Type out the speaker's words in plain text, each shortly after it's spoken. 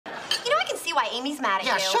Amy's mad at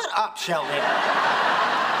you. Yeah, shut up, Sheldon.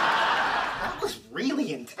 That was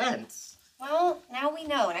really intense. Well, now we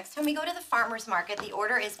know. Next time we go to the farmer's market, the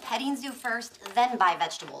order is petting zoo first, then buy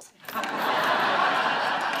vegetables.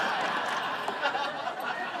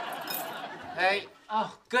 Hey.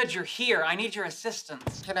 Oh, good, you're here. I need your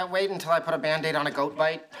assistance. Can I wait until I put a Band-Aid on a goat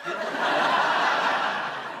bite?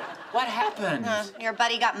 What happened? Your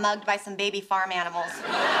buddy got mugged by some baby farm animals.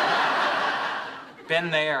 Been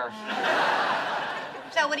there.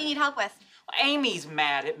 So what do you need help with? Amy's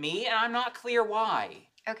mad at me, and I'm not clear why.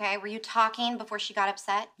 Okay, were you talking before she got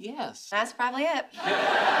upset? Yes. That's probably it.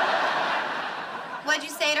 What'd you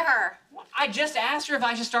say to her? I just asked her if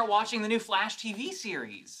I should start watching the new Flash TV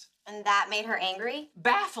series. And that made her angry?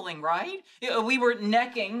 Baffling, right? We were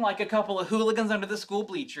necking like a couple of hooligans under the school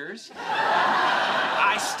bleachers.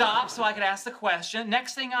 I stopped so I could ask the question.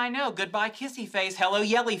 Next thing I know, goodbye kissy face, hello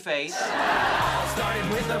yelly face. All started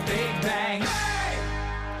with a big bang.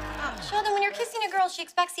 Oh, Sheldon, when you're kissing a girl, she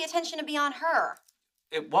expects the attention to be on her.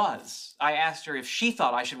 It was. I asked her if she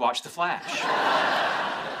thought I should watch The Flash.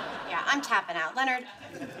 Yeah, I'm tapping out. Leonard.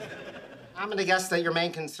 I'm gonna guess that your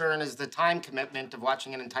main concern is the time commitment of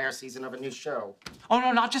watching an entire season of a new show. Oh,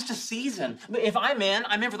 no, not just a season. If I'm in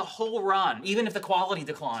for the whole run, even if the quality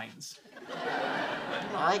declines.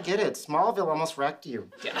 I get it. Smallville almost wrecked you.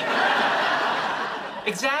 Yeah.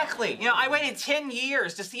 Exactly. You know, I waited 10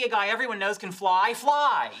 years to see a guy everyone knows can fly.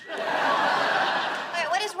 Wait,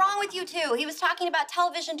 what is wrong with you two? He was talking about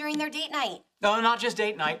television during their date night. No, not just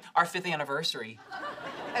date night, our 5th anniversary.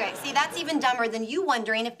 Okay, see, that's even dumber than you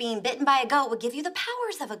wondering if being bitten by a goat would give you the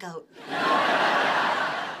powers of a goat.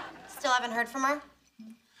 Still haven't heard from her?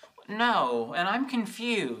 No, and I'm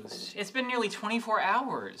confused. It's been nearly 24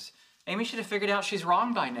 hours. Amy should have figured out she's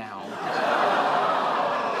wrong by now.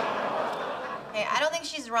 Hey, I don't think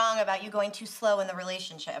she's wrong about you going too slow in the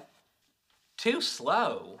relationship. Too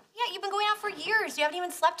slow? Yeah, you've been going out for years. You haven't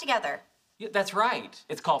even slept together. Yeah, that's right.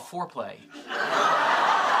 It's called foreplay.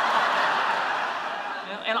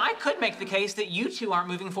 And I could make the case that you two aren't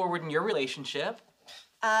moving forward in your relationship.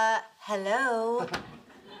 Hello?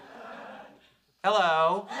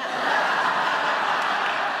 Hello?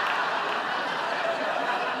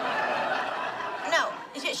 No,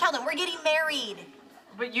 Sheldon, we're getting married.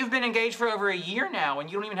 But you've been engaged for over a year now, and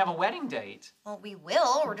you don't even have a wedding date. Well, we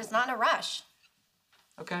will. We're just not in a rush.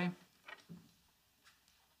 Okay.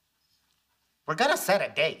 We're gonna set a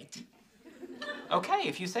date. Okay,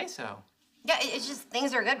 if you say so. Yeah, it's just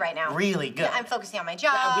things are good right now. Really good. Yeah, I'm focusing on my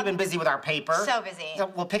job. We've been busy with our paper. So busy.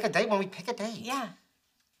 So we'll pick a date when we pick a date. Yeah.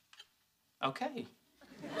 Okay.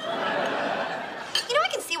 You know, I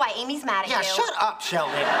can see why Amy's mad at you. Yeah, shut up,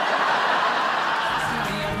 Sheldon.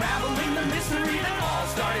 Unraveling the mystery that all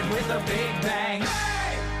started with a big